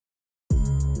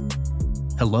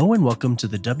Hello and welcome to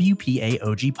the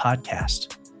WPAOG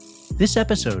podcast. This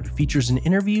episode features an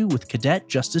interview with Cadet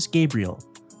Justus Gabriel,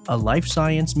 a life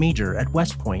science major at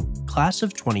West Point, class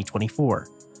of 2024.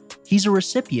 He's a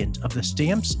recipient of the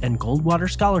Stamps and Goldwater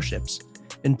scholarships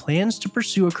and plans to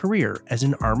pursue a career as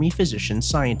an Army physician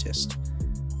scientist.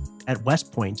 At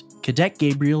West Point, Cadet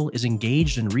Gabriel is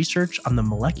engaged in research on the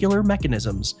molecular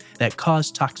mechanisms that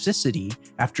cause toxicity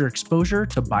after exposure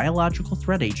to biological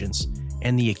threat agents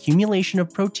and the accumulation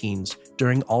of proteins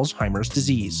during Alzheimer's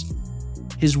disease.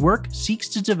 His work seeks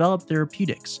to develop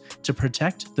therapeutics to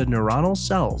protect the neuronal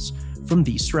cells from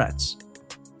these threats.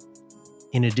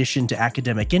 In addition to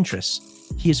academic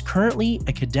interests, he is currently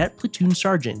a cadet platoon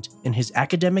sergeant in his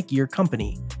academic year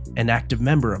company, an active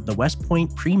member of the West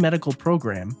Point pre-medical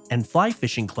program and fly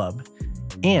fishing club,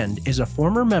 and is a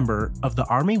former member of the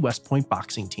Army West Point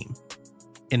boxing team.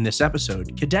 In this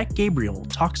episode, Cadet Gabriel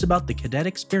talks about the cadet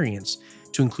experience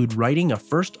to include writing a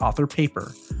first author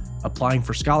paper, applying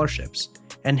for scholarships,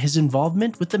 and his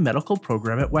involvement with the medical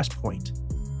program at West Point.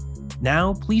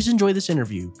 Now, please enjoy this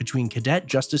interview between Cadet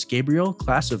Justus Gabriel,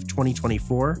 class of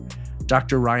 2024,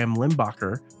 Dr. Ryan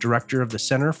Limbacher, Director of the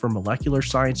Center for Molecular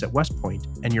Science at West Point,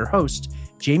 and your host,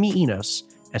 Jamie Enos,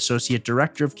 Associate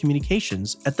Director of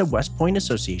Communications at the West Point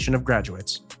Association of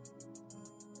Graduates.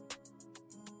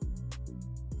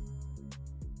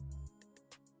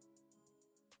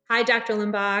 Hi, Dr.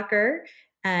 Limbacher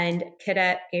and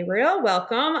Cadet Gabriel.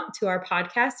 Welcome to our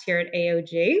podcast here at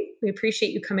AOG. We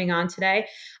appreciate you coming on today.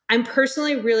 I'm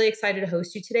personally really excited to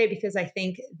host you today because I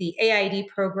think the AID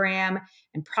program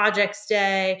and Projects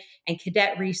Day and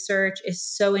cadet research is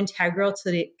so integral to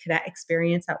the cadet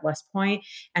experience at West Point.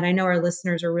 And I know our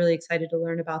listeners are really excited to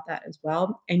learn about that as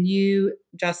well. And you,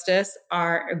 Justus,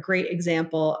 are a great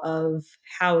example of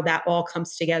how that all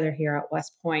comes together here at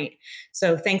West Point.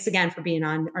 So thanks again for being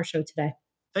on our show today.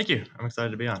 Thank you. I'm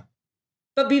excited to be on.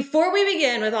 But before we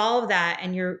begin with all of that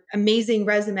and your amazing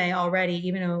resume already,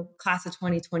 even though class of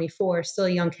 2024, still a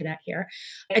young cadet here,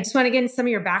 I just want to get into some of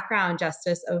your background,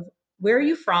 Justus, of where are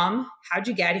you from? How'd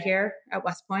you get here at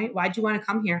West Point? Why'd you want to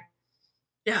come here?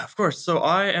 Yeah, of course. So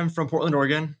I am from Portland,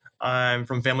 Oregon. I'm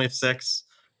from a family of 6.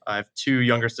 I have 2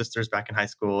 younger sisters back in high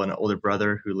school and an older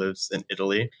brother who lives in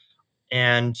Italy.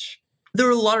 And there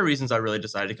were a lot of reasons I really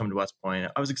decided to come to West Point.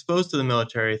 I was exposed to the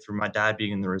military through my dad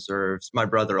being in the reserves, my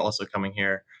brother also coming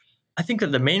here. I think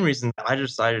that the main reason I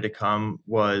decided to come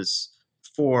was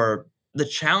for the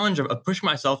challenge of pushing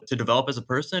myself to develop as a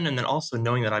person, and then also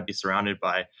knowing that I'd be surrounded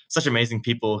by such amazing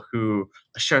people who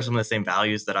share some of the same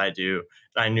values that I do.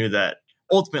 And I knew that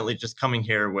ultimately just coming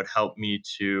here would help me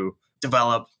to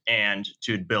develop and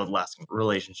to build lasting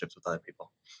relationships with other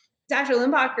people. Dr.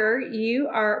 Limbacher, you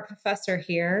are a professor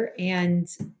here, and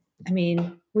I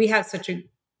mean, we have such a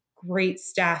great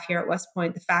staff here at West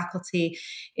Point. The faculty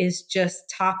is just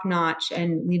top-notch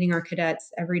and leading our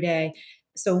cadets every day.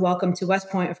 So welcome to West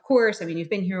Point, of course. I mean, you've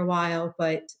been here a while,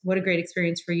 but what a great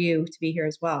experience for you to be here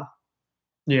as well.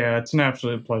 Yeah, it's an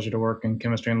absolute pleasure to work in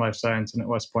chemistry and life science and at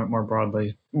West Point more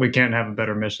broadly. We can't have a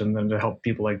better mission than to help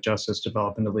people like Justus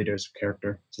develop into leaders of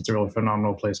character. So it's a really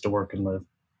phenomenal place to work and live.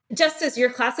 Justus, your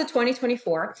class of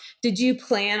 2024, did you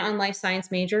plan on life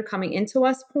science major coming into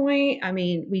West Point? I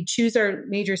mean, we choose our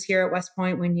majors here at West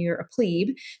Point when you're a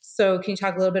plebe. So can you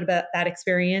talk a little bit about that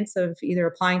experience of either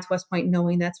applying to West Point,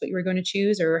 knowing that's what you were going to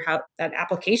choose, or how that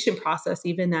application process,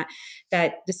 even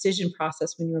that decision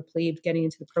process when you were a plebe getting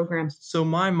into the program? So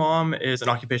my mom is an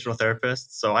occupational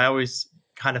therapist. So I always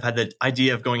kind of had the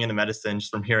idea of going into medicine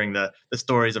just from hearing the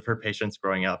stories of her patients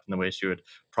growing up and the way she would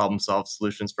problem solve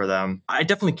solutions for them. I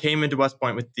definitely came into West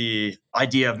Point with the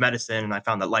idea of medicine, and I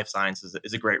found that life science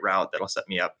is a great route that'll set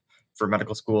me up for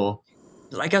medical school.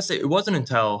 But I guess it wasn't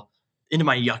until into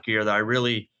my yuck year that I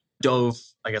really dove,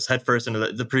 headfirst into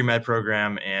the pre-med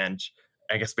program and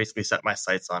basically set my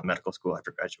sights on medical school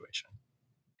after graduation.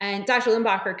 And Dr.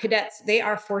 Limbacher, cadets, they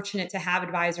are fortunate to have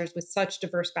advisors with such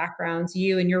diverse backgrounds.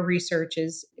 You and your research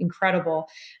is incredible.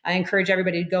 I encourage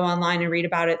everybody to go online and read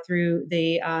about it through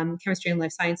the Chemistry and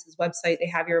Life Sciences website. They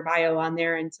have your bio on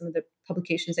there and some of the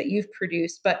publications that you've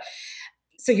produced. But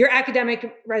so your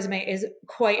academic resume is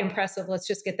quite impressive. Let's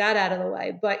just get that out of the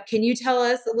way. But can you tell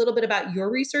us a little bit about your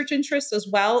research interests as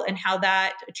well and how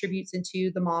that attributes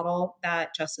into the model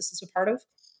that Justus is a part of?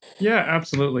 Yeah,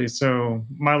 absolutely. So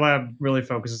my lab really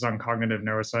focuses on cognitive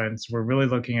neuroscience. We're really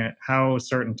looking at how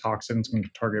certain toxins can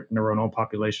target neuronal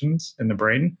populations in the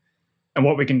brain and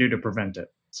what we can do to prevent it.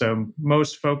 So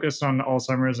most focused on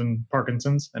Alzheimer's and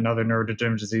Parkinson's and other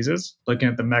neurodegenerative diseases, looking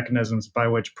at the mechanisms by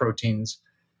which proteins,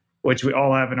 which we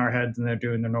all have in our heads and they're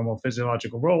doing their normal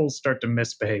physiological roles, start to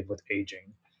misbehave with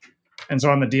aging. And so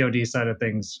on the DoD side of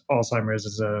things, Alzheimer's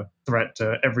is a threat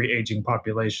to every aging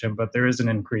population, but there is an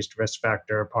increased risk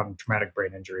factor upon traumatic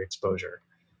brain injury exposure.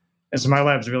 And so my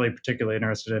lab's really particularly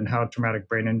interested in how traumatic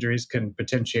brain injuries can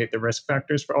potentiate the risk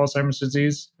factors for Alzheimer's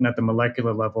disease. And at the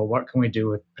molecular level, what can we do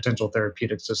with potential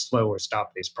therapeutics to slow or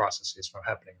stop these processes from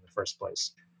happening in the first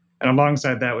place? And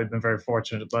alongside that, we've been very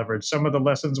fortunate to leverage some of the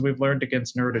lessons we've learned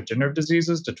against neurodegenerative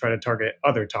diseases to try to target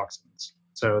other toxins.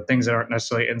 So things that aren't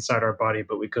necessarily inside our body,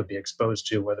 but we could be exposed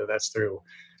to, whether that's through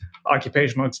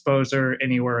occupational exposure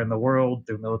anywhere in the world,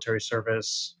 through military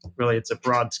service. Really, it's a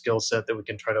broad skill set that we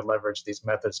can try to leverage these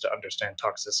methods to understand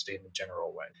toxicity in a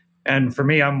general way. And for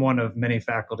me, I'm one of many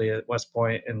faculty at West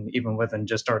Point, and even within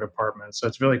just our department. So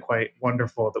it's really quite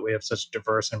wonderful that we have such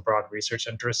diverse and broad research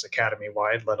interests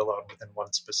academy-wide, let alone within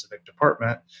one specific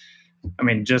department. I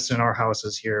mean, just in our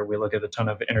houses here, we look at a ton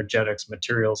of energetics,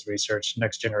 materials research,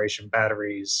 next generation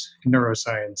batteries,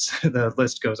 neuroscience. The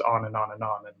list goes on and on and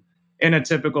on. And in a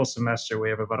typical semester,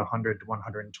 we have about 100 to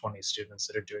 120 students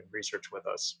that are doing research with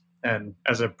us. And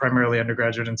as a primarily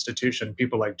undergraduate institution,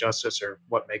 people like Justus are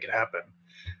what make it happen.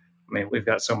 I mean, we've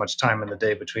got so much time in the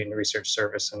day between research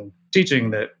service and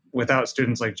teaching that without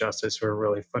students like Justus, who are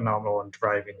really phenomenal in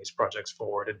driving these projects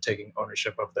forward and taking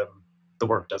ownership of them, the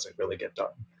work doesn't really get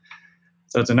done.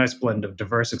 So it's a nice blend of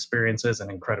diverse experiences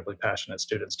and incredibly passionate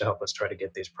students to help us try to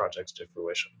get these projects to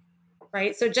fruition.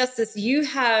 Right. So Justus, you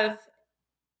have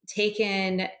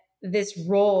taken this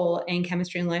role in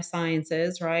chemistry and life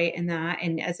sciences, right?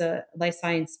 And as a life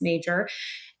science major,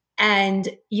 and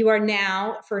you are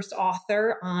now first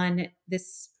author on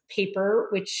this paper,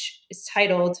 which is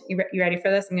titled, you ready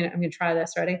for this? I'm going to try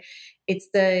this. Ready? It's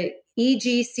the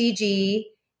EGCG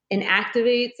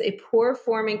inactivates a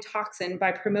pore-forming toxin by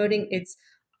promoting its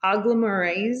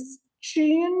agglomeration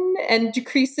and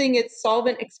decreasing its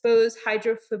solvent-exposed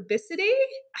hydrophobicity.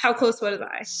 How close was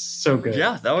I? So good.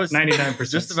 Yeah, that was 99%.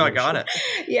 just about got it.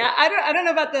 Yeah, I don't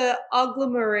know about the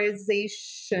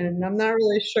agglomerization. I'm not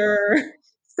really sure.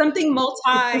 Something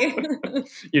multi.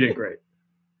 You did great.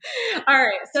 All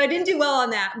right. So I didn't do well on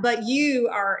that, but you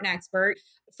are an expert,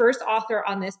 first author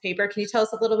on this paper. Can you tell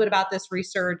us a little bit about this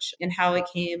research and how it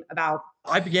came about?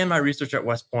 I began my research at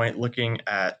West Point looking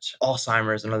at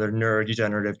Alzheimer's and other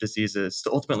neurodegenerative diseases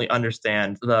to ultimately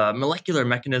understand the molecular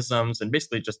mechanisms and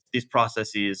basically just these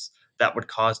processes that would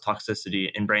cause toxicity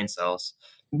in brain cells.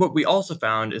 What we also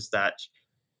found is that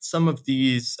some of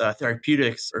these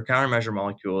therapeutics or countermeasure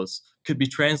molecules could be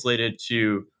translated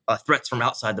to threats from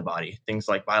outside the body, things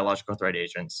like biological threat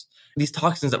agents. These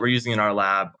toxins that we're using in our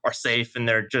lab are safe, and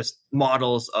they're just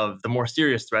models of the more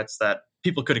serious threats that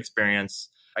people could experience,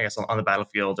 I guess, on the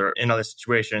battlefield or in other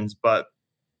situations. But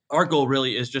our goal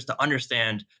really is just to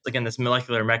understand, again, this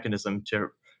molecular mechanism to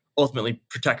ultimately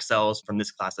protect cells from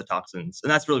this class of toxins.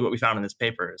 And that's really what we found in this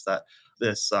paper, is that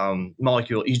this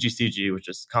molecule EGCG, which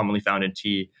is commonly found in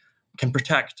tea, can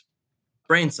protect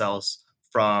brain cells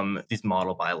from these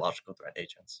model biological threat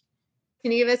agents.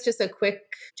 Can you give us just a quick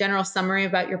general summary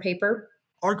about your paper?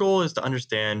 Our goal is to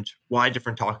understand why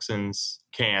different toxins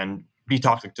can be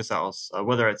toxic to cells,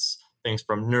 whether it's things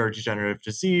from neurodegenerative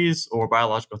disease or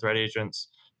biological threat agents.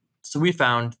 So we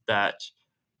found that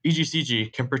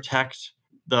EGCG can protect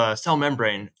the cell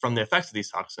membrane from the effects of these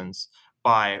toxins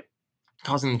by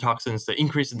causing the toxins to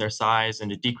increase in their size and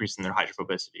to decrease in their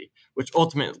hydrophobicity, which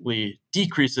ultimately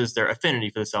decreases their affinity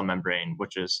for the cell membrane,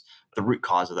 which is the root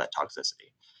cause of that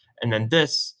toxicity. And then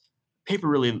this paper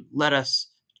really led us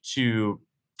to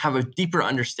have a deeper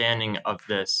understanding of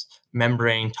this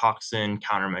membrane toxin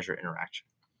countermeasure interaction.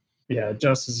 Yeah,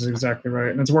 Justus is exactly right.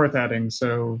 And it's worth adding.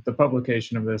 So the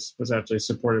publication of this was actually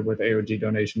supported with AOG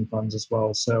donation funds as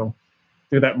well. So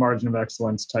through that margin of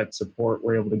excellence type support,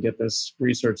 we're able to get this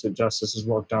research that Justus has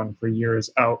worked on for years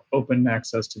out, open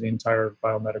access to the entire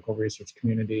biomedical research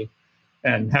community.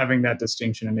 And having that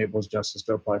distinction enables Justus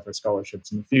to apply for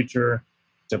scholarships in the future,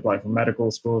 to apply for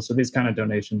medical school. So these kind of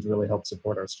donations really help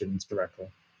support our students directly.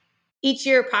 Each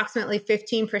year, approximately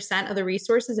 15% of the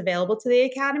resources available to the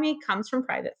Academy comes from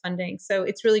private funding. So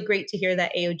it's really great to hear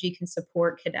that AOG can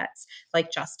support cadets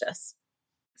like Justus.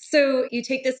 So you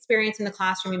take this experience in the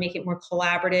classroom, you make it more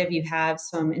collaborative, you have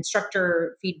some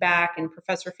instructor feedback and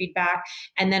professor feedback.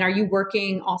 And then are you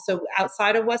working also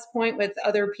outside of West Point with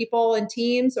other people and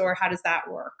teams, or how does that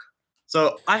work?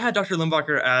 So I had Dr.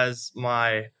 Limbacher as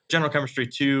my general chemistry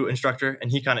 2 instructor,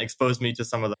 and he kind of exposed me to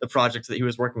some of the projects that he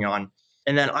was working on.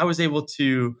 And then I was able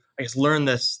to, learn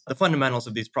the fundamentals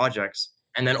of these projects.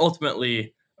 And then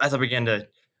ultimately, as I began to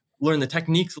learn the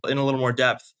techniques in a little more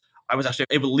depth, I was actually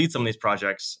able to lead some of these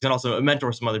projects and also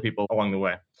mentor some other people along the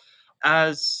way.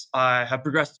 As I have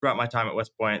progressed throughout my time at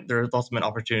West Point, there have also been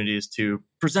opportunities to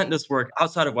present this work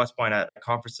outside of West Point at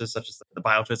conferences such as the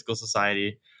Biophysical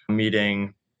Society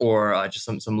meeting or just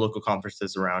some local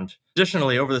conferences around.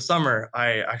 Additionally, over the summer,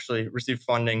 I actually received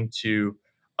funding to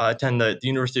attend the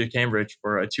University of Cambridge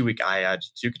for a 2-week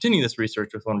IAD to continue this research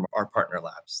with one of our partner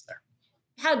labs there.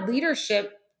 Had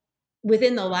leadership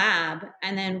within the lab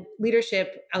and then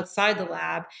leadership outside the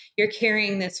lab. You're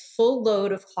carrying this full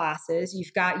load of classes.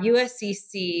 You've got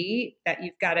USCC that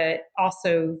you've got to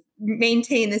also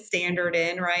maintain the standard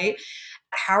in, right?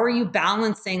 How are you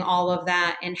balancing all of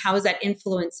that, and how is that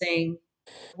influencing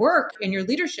work in your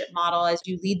leadership model as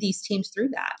you lead these teams through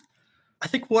that? I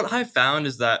think what I've found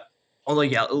is that although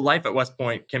life at West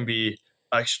Point can be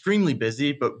extremely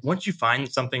busy, but once you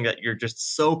find something that you're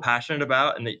just so passionate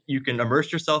about and that you can immerse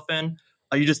yourself in,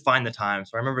 you just find the time.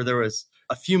 So I remember there was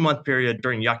a few month period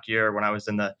during Yuck Year when I was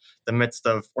in the midst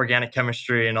of organic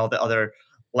chemistry and all the other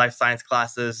life science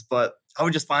classes, but I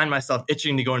would just find myself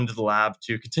itching to go into the lab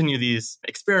to continue these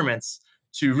experiments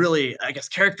to really,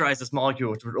 characterize this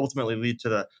molecule, which would ultimately lead to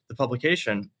the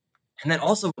publication. And then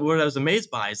also what I was amazed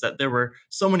by is that there were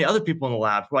so many other people in the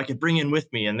lab who I could bring in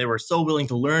with me, and they were so willing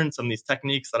to learn some of these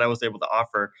techniques that I was able to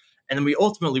offer. And then we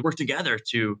ultimately worked together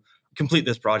to complete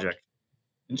this project.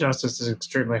 Justus is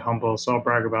extremely humble, so I'll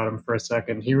brag about him for a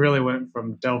second. He really went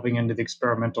from delving into the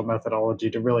experimental methodology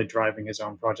to really driving his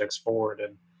own projects forward.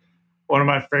 And one of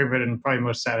my favorite and probably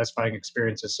most satisfying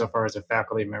experiences so far as a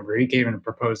faculty member, he came and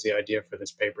proposed the idea for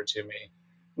this paper to me.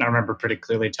 And I remember pretty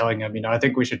clearly telling him, I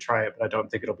think we should try it, but I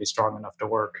don't think it'll be strong enough to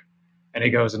work. And he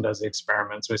goes and does the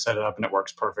experiment. So we set it up and it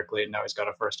works perfectly. And now he's got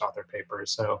a first author paper.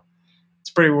 So it's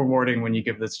pretty rewarding when you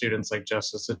give the students like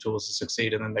Justus the tools to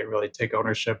succeed, and then they really take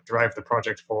ownership, drive the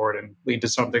project forward, and lead to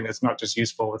something that's not just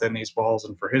useful within these walls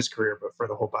and for his career, but for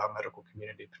the whole biomedical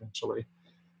community potentially.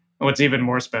 And what's even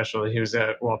more special, he was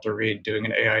at Walter Reed doing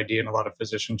an AID and a lot of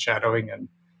physician shadowing, and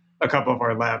a couple of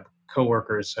our lab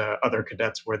coworkers, other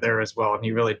cadets were there as well. And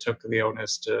he really took the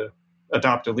onus to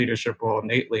adopt a leadership role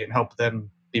innately and help them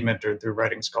be mentored through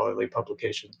writing scholarly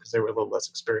publications because they were a little less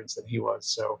experienced than he was.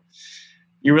 So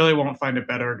you really won't find a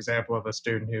better example of a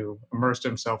student who immersed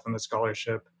himself in the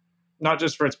scholarship, not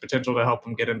just for its potential to help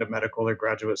him get into medical or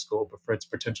graduate school, but for its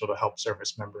potential to help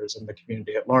service members and the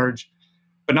community at large.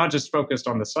 But not just focused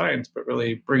on the science, but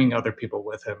really bringing other people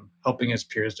with him, helping his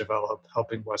peers develop,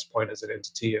 helping West Point as an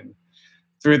entity. And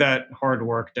through that hard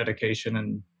work, dedication,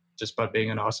 and just by being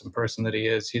an awesome person that he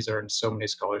is, he's earned so many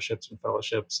scholarships and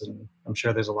fellowships, and I'm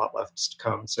sure there's a lot left to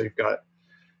come. So you've got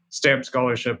STAMP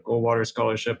scholarship, Goldwater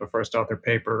scholarship, a first author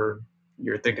paper.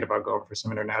 You're thinking about going for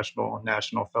some international and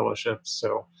national fellowships.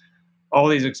 So all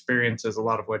these experiences, a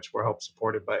lot of which were helped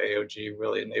supported by AOG,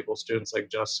 really enable students like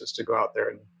Justus to go out there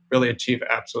and really achieve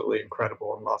absolutely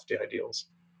incredible and lofty ideals.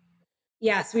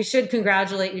 Yes, we should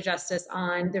congratulate you, Justus,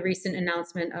 on the recent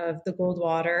announcement of the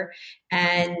Goldwater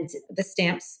and the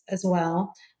stamps as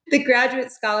well. The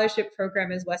Graduate Scholarship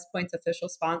Program is West Point's official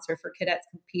sponsor for cadets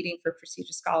competing for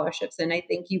prestigious scholarships. And I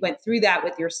think you went through that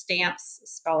with your stamps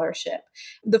scholarship.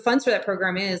 The funds for that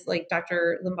program is, like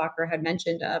Dr. Limbacher had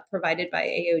mentioned, provided by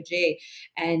AOG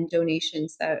and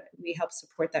donations that we help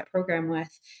support that program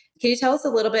with. Can you tell us a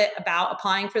little bit about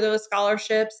applying for those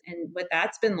scholarships and what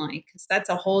that's been like? Because that's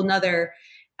a whole nother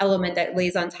element that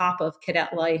lays on top of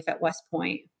cadet life at West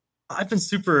Point. I've been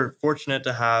super fortunate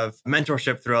to have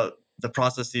mentorship throughout the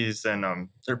processes and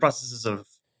the processes of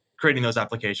creating those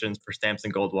applications for stamps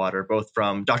and Goldwater, both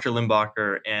from Dr.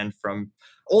 Limbacher and from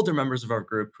older members of our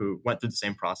group who went through the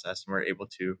same process and were able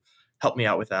to help me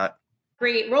out with that.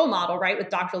 Great role model, right, with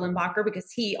Dr. Limbacher,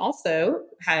 because he also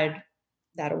had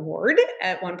that award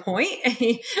at one point.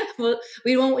 Well,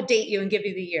 we won't date you and give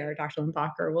you the year, Dr.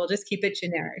 Limbacher. We'll just keep it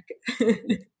generic.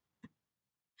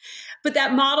 But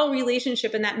that model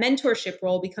relationship and that mentorship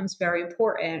role becomes very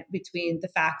important between the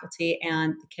faculty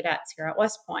and the cadets here at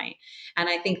West Point. And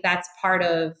I think that's part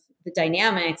of the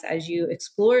dynamics as you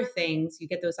explore things. You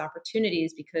get those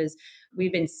opportunities because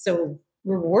we've been so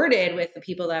rewarded with the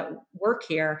people that work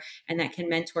here and that can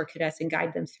mentor cadets and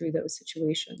guide them through those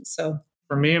situations. So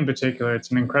for me in particular, it's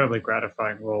an incredibly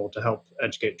gratifying role to help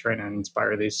educate, train, and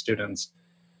inspire these students.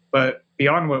 But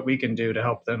beyond what we can do to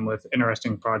help them with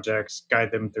interesting projects,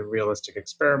 guide them through realistic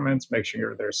experiments, make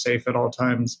sure they're safe at all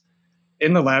times,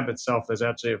 in the lab itself, there's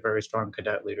actually a very strong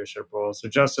cadet leadership role. So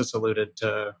Justus alluded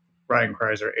to Ryan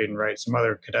Kreiser, Aiden Wright, some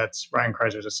other cadets. Ryan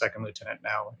Kreiser's a second lieutenant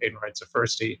now. Aiden Wright's a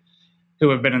firstie, who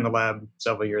have been in the lab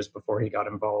several years before he got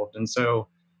involved. And so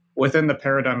within the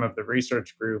paradigm of the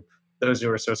research group, those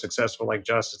who are so successful like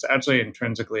Justus actually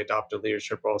intrinsically adopt a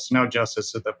leadership role. So now Justus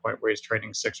is at the point where he's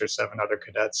training 6 or 7 other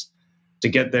cadets to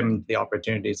get them the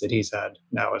opportunities that he's had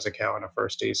now as a Cal and a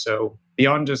firstie. So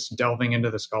beyond just delving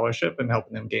into the scholarship and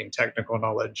helping them gain technical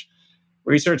knowledge,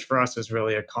 research for us is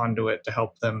really a conduit to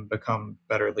help them become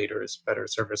better leaders, better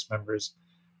service members,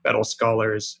 better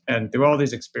scholars. And through all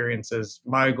these experiences,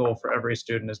 my goal for every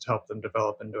student is to help them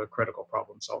develop into a critical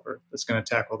problem solver that's going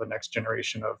to tackle the next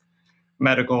generation of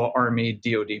medical, Army,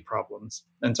 DoD problems.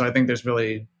 And so I think there's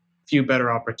really few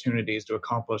better opportunities to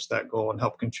accomplish that goal and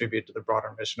help contribute to the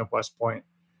broader mission of West Point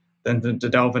than to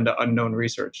delve into unknown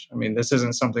research. I mean, this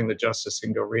isn't something that Justus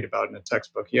can go read about in a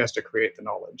textbook. He has to create the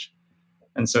knowledge.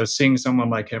 And so seeing someone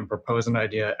like him propose an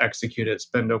idea, execute it,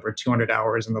 spend over 200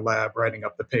 hours in the lab writing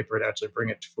up the paper to actually bring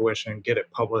it to fruition, get it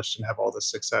published, and have all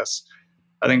this success,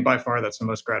 I think by far that's the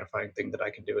most gratifying thing that I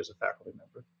can do as a faculty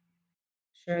member.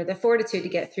 Sure. The fortitude to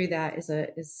get through that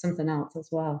is something else as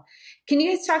well. Can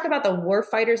you guys talk about the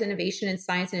Warfighters Innovation in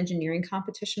Science and Engineering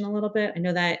competition a little bit? I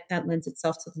know that lends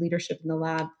itself to leadership in the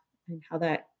lab and how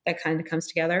that kind of comes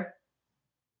together.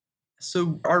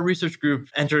 So our research group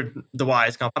entered the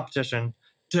WISE competition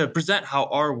to present how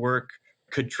our work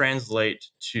could translate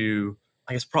to,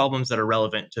 problems that are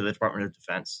relevant to the Department of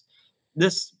Defense.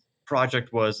 This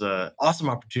project was an awesome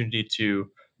opportunity to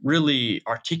really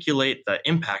articulate the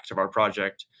impact of our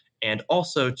project and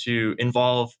also to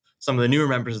involve some of the newer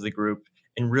members of the group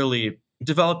in really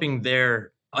developing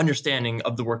their understanding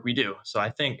of the work we do. So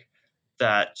I think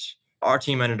that our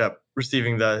team ended up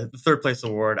receiving the third place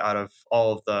award out of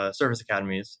all of the service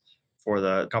academies for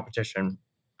the competition.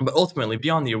 But ultimately,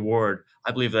 beyond the award,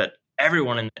 I believe that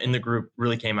everyone in the group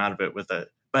really came out of it with a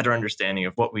better understanding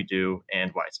of what we do and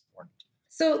why it's important.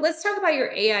 So let's talk about your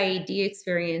AIED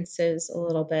experiences a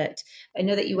little bit. I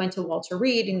know that you went to Walter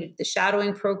Reed and you did the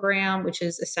shadowing program, which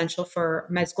is essential for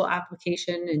med school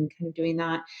application and kind of doing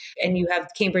that. And you have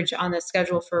Cambridge on the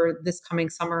schedule for this coming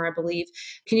summer, I believe.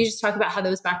 Can you just talk about how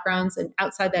those backgrounds and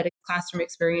outside that classroom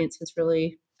experience has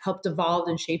really helped evolve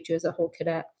and shaped you as a whole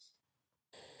cadet?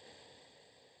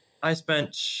 I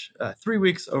spent 3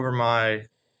 weeks over my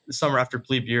summer after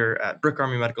plebe year at Brick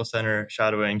Army Medical Center,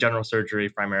 shadowing general surgery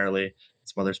primarily,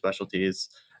 some other specialties.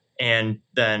 And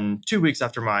then 2 weeks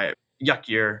after my yuck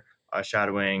year,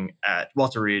 shadowing at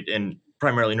Walter Reed in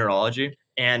primarily neurology.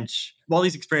 And while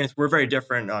these experiences were very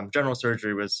different, general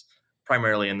surgery was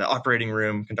primarily in the operating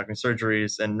room conducting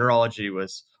surgeries, and neurology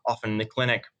was often in the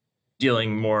clinic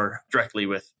dealing more directly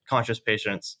with conscious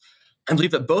patients. I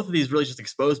believe that both of these really just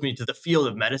exposed me to the field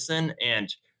of medicine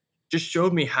and just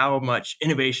showed me how much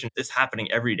innovation is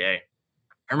happening every day.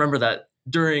 I remember that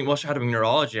while shadowing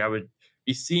neurology, I would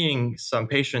be seeing some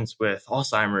patients with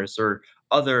Alzheimer's or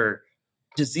other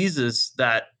diseases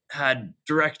that had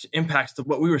direct impacts to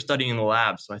what we were studying in the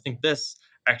lab. So I think these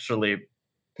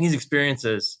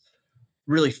experiences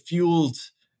really fueled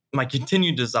my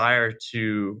continued desire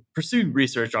to pursue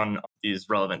research on these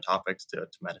relevant topics to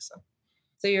medicine.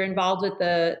 So you're involved with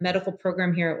the medical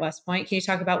program here at West Point. Can you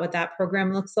talk about what that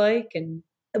program looks like and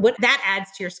what that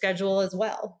adds to your schedule as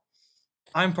well?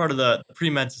 I'm part of the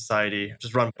Pre-Med Society, which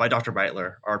is run by Dr.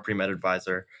 Beitler, our pre-med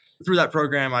advisor. Through that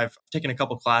program, I've taken a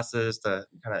couple classes to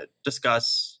kind of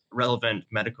discuss relevant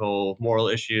medical moral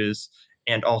issues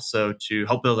and also to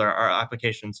help build our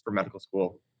applications for medical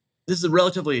school. This is a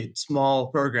relatively small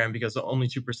program because only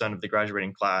 2% of the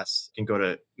graduating class can go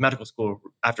to medical school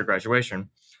after graduation.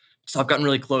 So I've gotten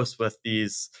really close with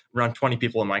these around 20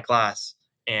 people in my class,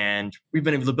 and we've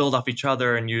been able to build off each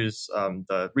other and use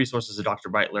the resources of Dr.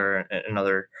 Beitler and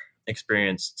other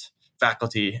experienced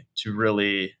faculty to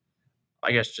really,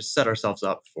 just set ourselves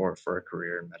up for a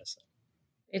career in medicine.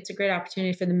 It's a great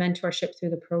opportunity for the mentorship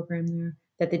through the program there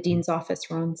that the dean's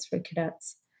office runs for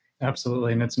cadets.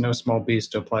 Absolutely. And it's no small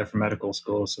beast to apply for medical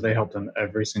school. So they help them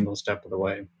every single step of the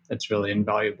way. It's really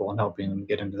invaluable in helping them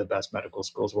get into the best medical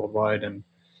schools worldwide. And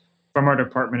from our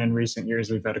department in recent years,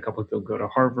 we've had a couple of people go to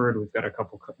Harvard. We've got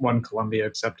one Columbia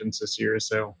acceptance this year.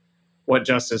 So what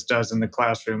Justus does in the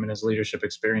classroom and his leadership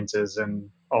experiences, and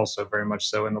also very much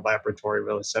so in the laboratory,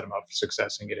 really set him up for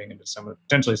success in getting into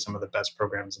potentially some of the best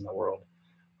programs in the world.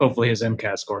 Hopefully his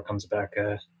MCAT score comes back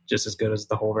just as good as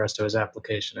the whole rest of his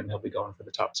application, and he'll be going for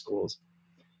the top schools.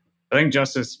 I think,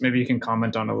 Justus, maybe you can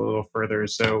comment on a little further.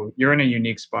 So you're in a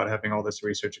unique spot having all this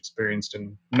research experience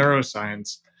in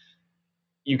neuroscience.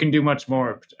 You can do much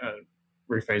more,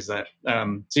 rephrase that.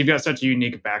 So you've got such a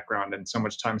unique background and so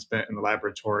much time spent in the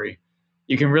laboratory.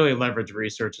 You can really leverage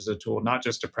research as a tool, not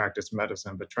just to practice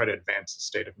medicine, but try to advance the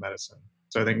state of medicine.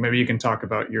 So I think maybe you can talk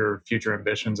about your future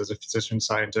ambitions as a physician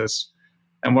scientist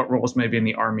and what roles maybe in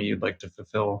the Army you'd like to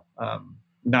fulfill,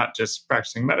 not just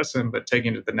practicing medicine, but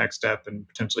taking it to the next step and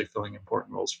potentially filling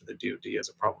important roles for the DoD as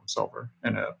a problem solver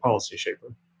and a policy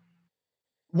shaper.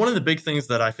 One of the big things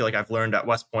that I feel like I've learned at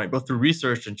West Point, both through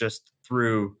research and just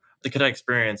through the cadet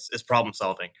experience, is problem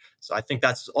solving. So I think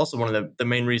that's also one of the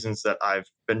main reasons that I've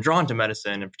been drawn to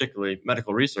medicine and particularly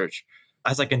medical research.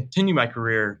 As I continue my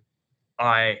career,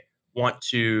 I want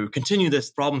to continue this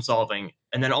problem solving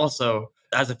and then also,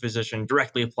 as a physician,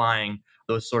 directly applying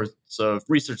those sorts of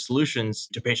research solutions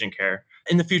to patient care.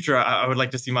 In the future, I would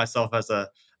like to see myself as a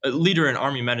leader in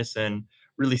Army medicine,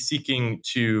 really seeking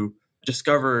to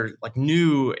discover like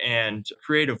new and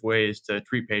creative ways to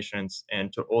treat patients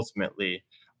and to ultimately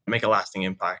make a lasting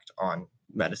impact on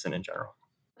medicine in general.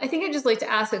 I think I'd just like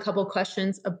to ask a couple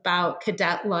questions about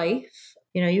cadet life.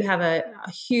 You have a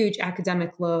huge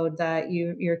academic load that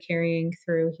you're carrying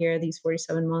through here these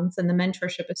 47 months, and the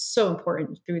mentorship is so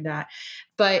important through that.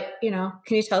 But, can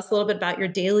you tell us a little bit about your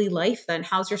daily life then?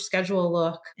 How's your schedule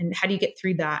look and how do you get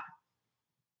through that?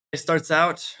 It starts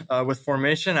out with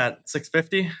formation at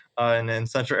 6:50 in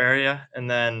Central area. And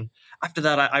then after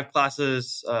that, I have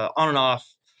classes on and off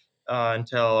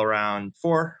until around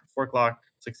 4 o'clock,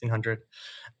 1600.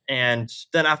 And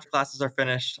then after classes are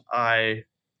finished, I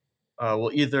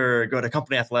will either go to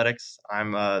company athletics.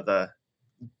 I'm the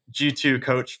G2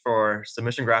 coach for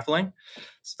submission grappling.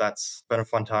 So that's been a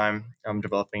fun time. I'm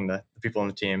developing the people on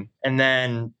the team. And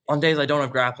then on days I don't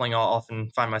have grappling, I'll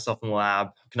often find myself in the lab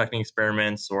conducting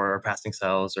experiments or passing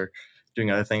cells or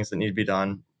doing other things that need to be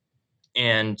done.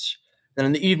 And then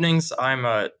in the evenings,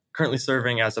 I'm currently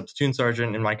serving as a platoon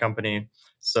sergeant in my company.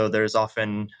 So there's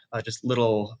often just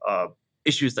little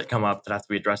issues that come up that have to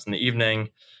be addressed in the evening.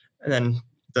 And then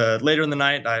later in the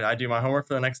night, I do my homework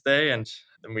for the next day, and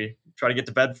then we try to get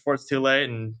to bed before it's too late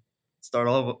and start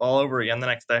all over again the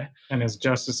next day. And as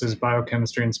Justus's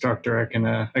biochemistry instructor, I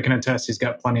can attest he's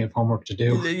got plenty of homework to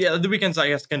do. Yeah, the weekends, I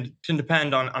guess, can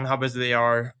depend on how busy they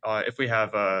are. If we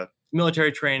have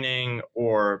military training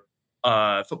or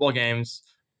football games,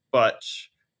 but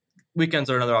weekends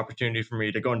are another opportunity for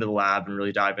me to go into the lab and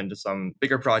really dive into some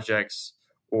bigger projects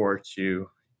or to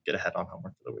get ahead on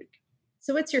homework for the week.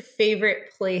 So what's your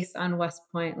favorite place on West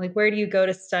Point? Like, where do you go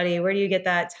to study? Where do you get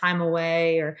that time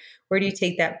away? Or where do you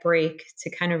take that break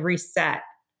to kind of reset?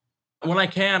 When I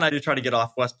can, I do try to get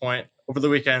off West Point. Over the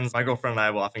weekends, my girlfriend and I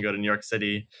will often go to New York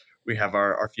City. We have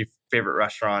our few favorite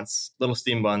restaurants. Little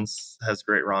Steam Buns has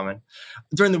great ramen.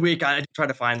 During the week, I try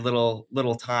to find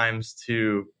little times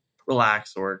to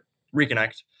relax or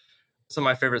reconnect. Some of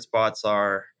my favorite spots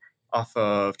are off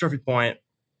of Trophy Point.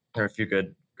 There are a few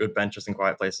good benches and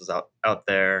quiet places out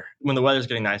there. When the weather's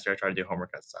getting nicer, I try to do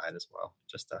homework outside as well,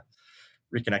 just to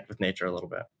reconnect with nature a little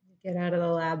bit. Get out of the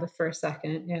lab for a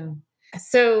second. Yeah.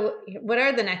 So what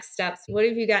are the next steps? What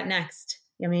have you got next?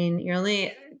 I mean, you're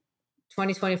only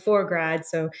 2024 grad,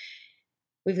 so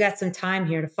we've got some time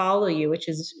here to follow you, which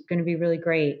is going to be really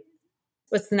great.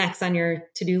 What's the next on your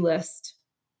to-do list?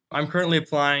 I'm currently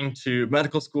applying to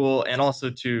medical school and also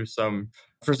to some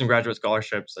first and graduate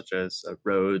scholarships such as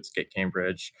Rhodes, Gate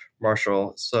Cambridge,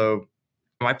 Marshall. So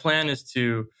my plan is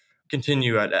to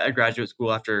continue at graduate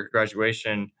school after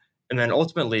graduation, and then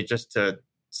ultimately just to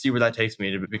see where that takes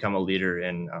me to become a leader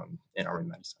in Army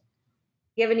medicine.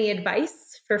 Do you have any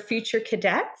advice for future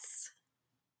cadets?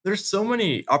 There's so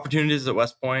many opportunities at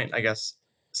West Point. I guess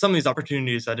some of these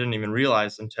opportunities I didn't even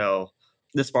realize until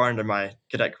this far into my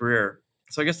cadet career.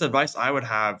 So I guess the advice I would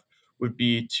have would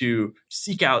be to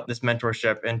seek out this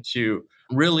mentorship and to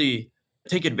really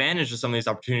take advantage of some of these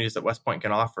opportunities that West Point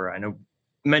can offer. I know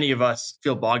many of us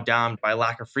feel bogged down by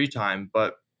lack of free time,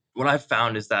 but what I've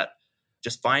found is that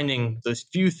just finding those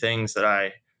few things that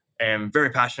I am very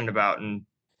passionate about and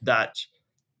that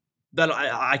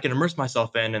I can immerse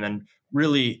myself in, and then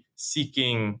really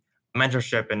seeking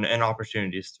mentorship and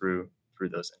opportunities through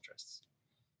those interests.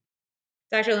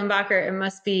 Dr. Limbacher, it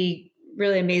must be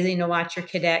really amazing to watch your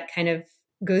cadet kind of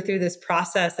go through this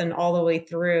process and all the way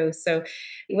through. So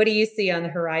what do you see on the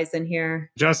horizon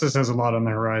here? Justus has a lot on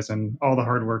the horizon. All the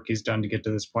hard work he's done to get to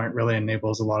this point really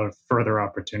enables a lot of further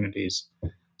opportunities.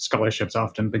 Scholarships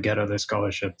often beget other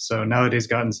scholarships. So now that he's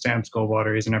gotten stamped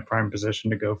Goldwater, he's in a prime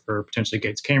position to go for potentially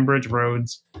Gates Cambridge,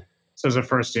 Rhodes. So as a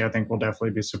first year, I think we'll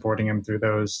definitely be supporting him through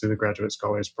the Graduate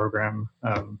Scholars Program.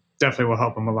 Definitely will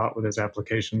help him a lot with his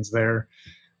applications there.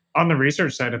 On the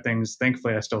research side of things,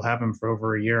 thankfully, I still have him for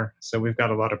over a year. So we've got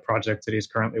a lot of projects that he's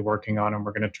currently working on, and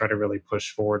we're going to try to really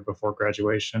push forward before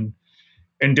graduation.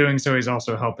 In doing so, he's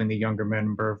also helping the younger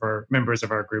members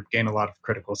of our group gain a lot of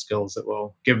critical skills that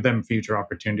will give them future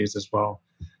opportunities as well.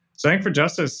 So I think for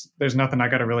Justus, there's nothing I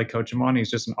got to really coach him on. He's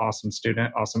just an awesome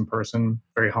student, awesome person,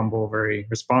 very humble, very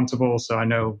responsible. So I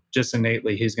know just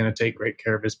innately he's going to take great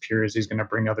care of his peers. He's going to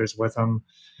bring others with him.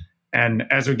 And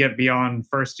as we get beyond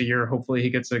first year, hopefully he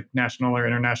gets a national or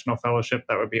international fellowship.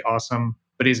 That would be awesome.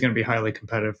 But he's going to be highly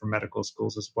competitive for medical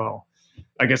schools as well.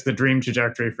 I guess the dream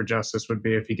trajectory for Justus would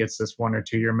be if he gets this 1 or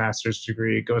 2 year master's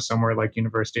degree, go somewhere like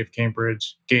University of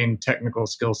Cambridge, gain technical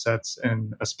skill sets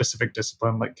in a specific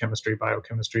discipline like chemistry,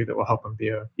 biochemistry that will help him be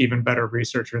an even better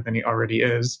researcher than he already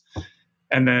is.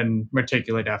 And then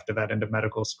matriculate after that into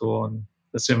medical school. And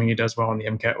assuming he does well in the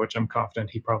MCAT, which I'm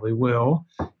confident he probably will,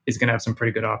 he's going to have some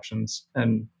pretty good options.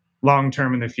 And long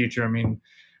term in the future, I mean,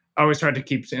 I always try to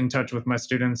keep in touch with my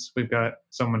students. We've got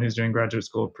someone who's doing graduate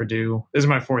school at Purdue. This is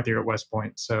my 4th year at West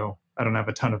Point, so I don't have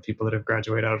a ton of people that have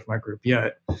graduated out of my group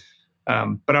yet.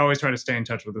 But I always try to stay in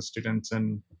touch with the students,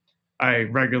 and I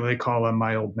regularly call on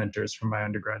my old mentors from my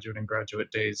undergraduate and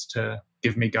graduate days to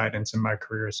give me guidance in my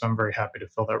career. So I'm very happy to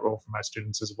fill that role for my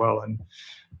students as well and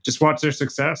just watch their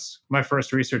success. My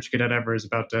first research cadet ever is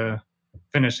about to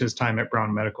finish his time at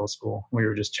Brown Medical School. We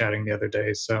were just chatting the other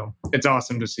day. So it's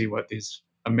awesome to see what these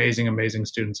amazing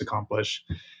students accomplish.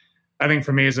 I think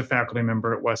for me as a faculty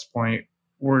member at West Point,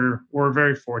 we're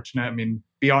very fortunate. I mean,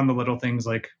 beyond the little things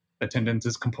like attendance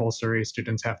is compulsory,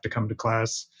 students have to come to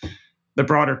class. The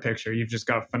broader picture, you've just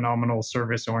got phenomenal,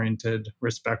 service-oriented,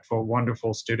 respectful,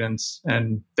 wonderful students,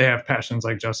 and they have passions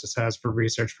like Justus has for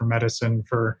research, for medicine,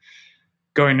 for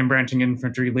going and branching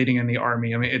infantry, leading in the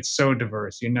Army. I mean, it's so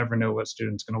diverse. You never know what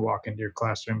student's going to walk into your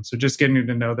classroom. So just getting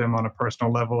to know them on a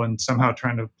personal level and somehow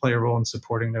trying to play a role in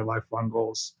supporting their lifelong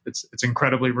goals, it's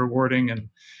incredibly rewarding. And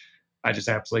I just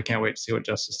absolutely can't wait to see what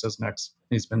Justus does next.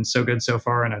 He's been so good so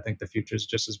far, and I think the future is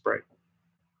just as bright.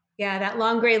 Yeah, that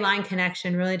long gray line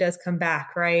connection really does come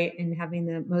back, right? And having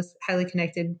the most highly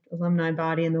connected alumni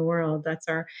body in the world. That's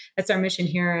our mission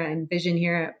here and vision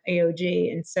here at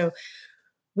AOG. And so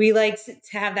we like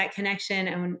to have that connection,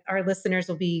 and our listeners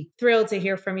will be thrilled to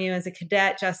hear from you as a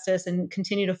cadet, Justus, and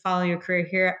continue to follow your career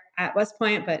here at West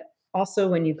Point, but also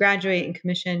when you graduate and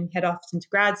commission, head off into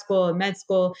grad school and med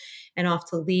school and off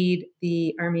to lead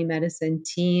the Army medicine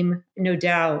team. No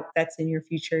doubt that's in your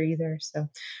future either. So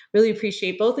really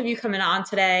appreciate both of you coming on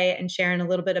today and sharing a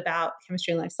little bit about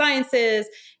chemistry and life sciences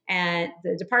and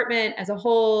the department as a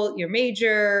whole, your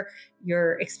major,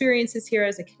 your experiences here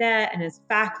as a cadet and as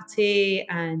faculty.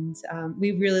 And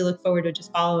we really look forward to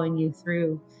just following you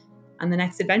through on the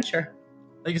next adventure.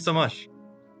 Thank you so much.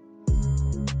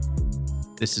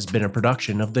 This has been a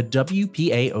production of the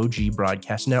WPAOG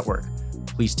Broadcast Network.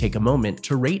 Please take a moment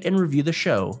to rate and review the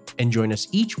show and join us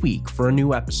each week for a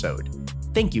new episode.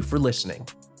 Thank you for listening.